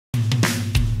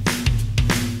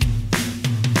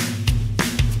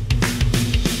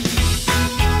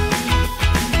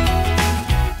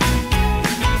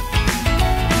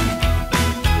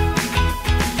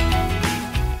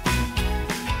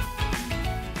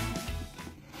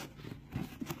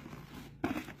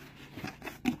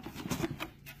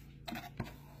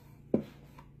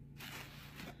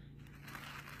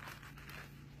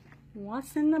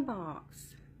what's in the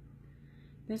box.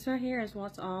 This right here is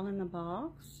what's all in the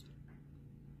box.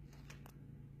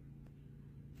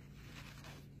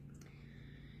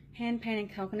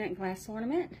 Hand-painted coconut glass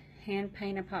ornament.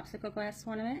 Hand-painted popsicle glass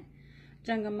ornament.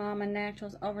 Jungle Mama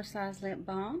Naturals oversized lip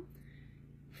balm.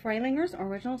 Frelinger's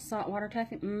original saltwater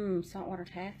taffy. Saltwater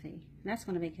taffy. That's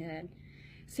going to be good.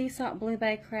 Sea Salt Blue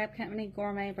Bay Crab Company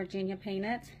Gourmet Virginia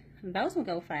Peanuts. Those will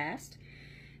go fast.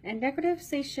 And decorative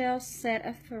seashells set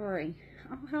of 3.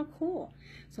 Oh, how cool.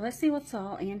 So let's see what's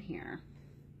all in here.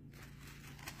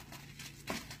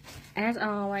 As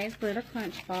always,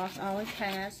 glittercrunchbox always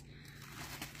has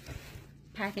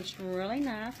packaged really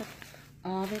nice with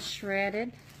all this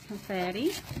shredded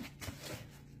confetti.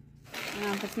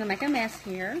 I'm just going to make a mess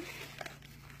here.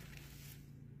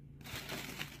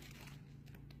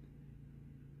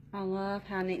 I love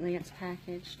how neatly it's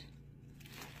packaged.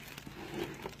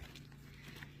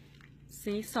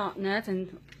 Sea salt nuts,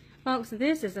 and folks,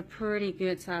 this is a pretty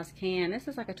good size can. This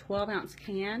is like a 12-ounce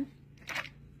can.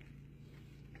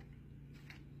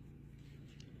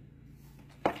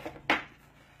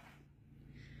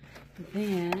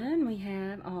 Then we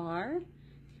have our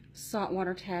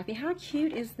saltwater taffy. How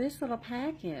cute is this little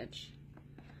package?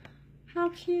 How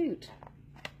cute.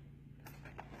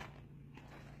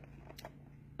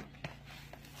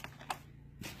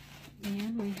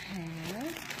 Then we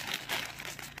have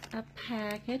a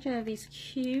package of these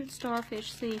cute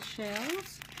starfish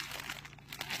seashells.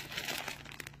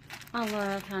 I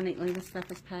love how neatly this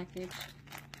stuff is packaged.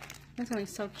 It's going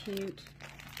to be so cute.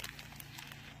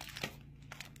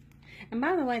 And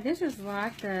by the way, this is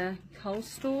like the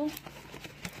coastal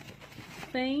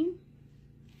theme.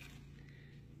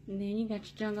 And then you got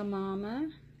your Jungle Mama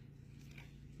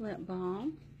lip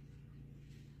balm.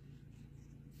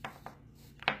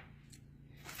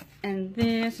 And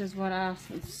this is what I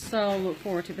so look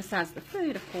forward to, besides the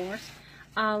food, of course.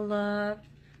 I love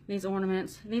these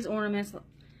ornaments. These ornaments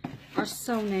are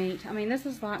so neat. I mean, this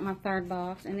is like my 3rd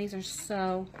box, and these are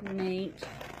so neat.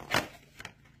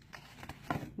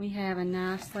 We have a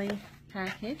nicely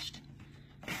packaged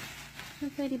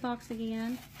confetti box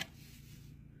again.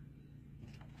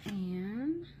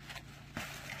 And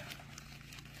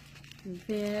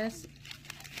this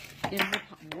is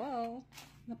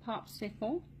the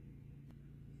popsicle.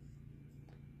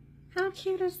 How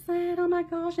cute is that? Oh my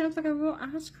gosh, it looks like a real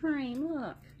ice cream.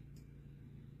 Look.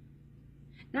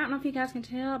 And I don't know if you guys can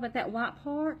tell, but that white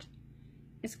part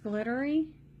is glittery.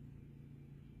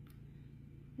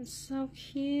 It's so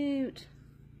cute.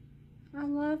 I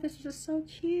love this. It's just so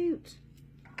cute.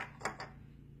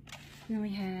 Then we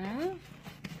have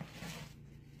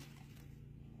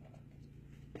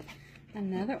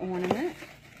another ornament.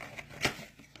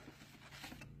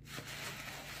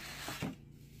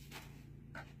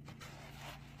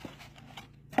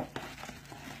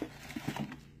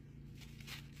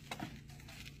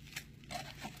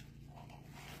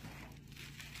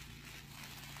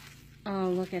 Oh,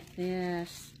 look at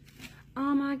this.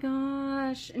 Oh my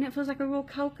gosh. And it feels like a real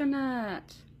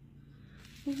coconut.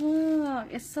 Look,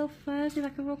 it's so fuzzy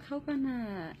like a real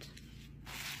coconut.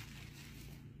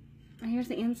 And here's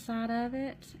the inside of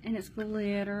it. And it's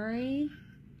glittery.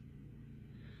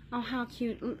 Oh, how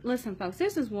cute. Listen, folks,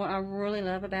 this is what I really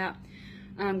love about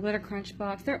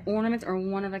glittercrunchbox. Their ornaments are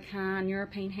one of a kind,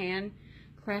 European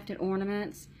handcrafted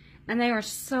ornaments. And they are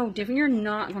so different. You're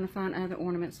not going to find other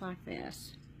ornaments like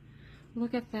this.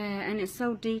 Look at that, and it's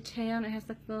so detailed. It has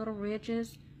the little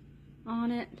ridges on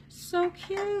it. So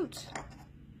cute.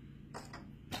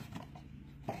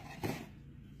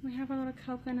 We have a little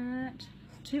coconut,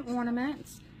 2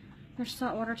 ornaments. Your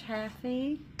saltwater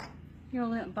taffy, your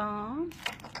lip balm,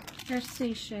 your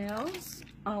seashells.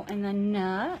 Oh, and the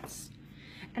nuts.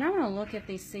 And I'm going to look at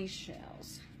these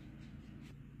seashells.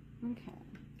 Okay.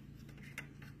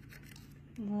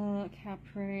 Look how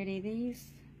pretty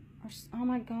these. Oh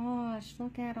my gosh,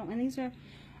 look at them. And these are,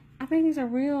 I think these are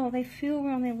real. They feel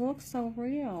real and they look so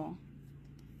real.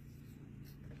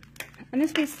 And this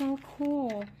would be so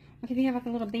cool. Like if you have like a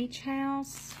little beach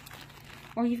house,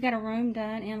 or you've got a room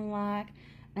done in like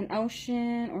an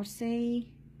ocean or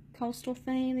sea coastal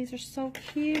theme. These are so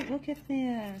cute. Look at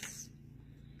this.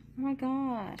 Oh my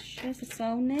gosh, this is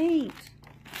so neat.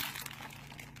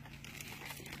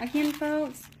 Again,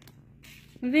 folks,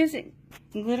 visit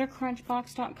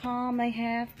glittercrunchbox.com. They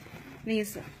have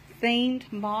these themed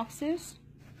boxes.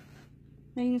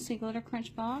 There you can see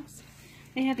glittercrunchbox.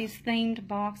 They have these themed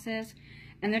boxes,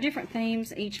 and they're different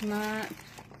themes each month.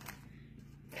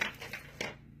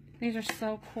 These are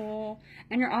so cool,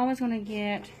 and you're always going to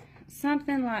get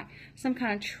something like some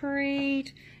kind of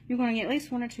treat. You're going to get at least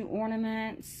 1 or 2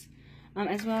 ornaments.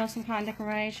 as well as some cotton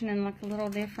decoration and like a little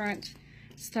different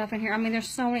stuff in here. I mean, there's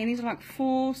so many. These are like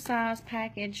full-size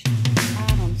package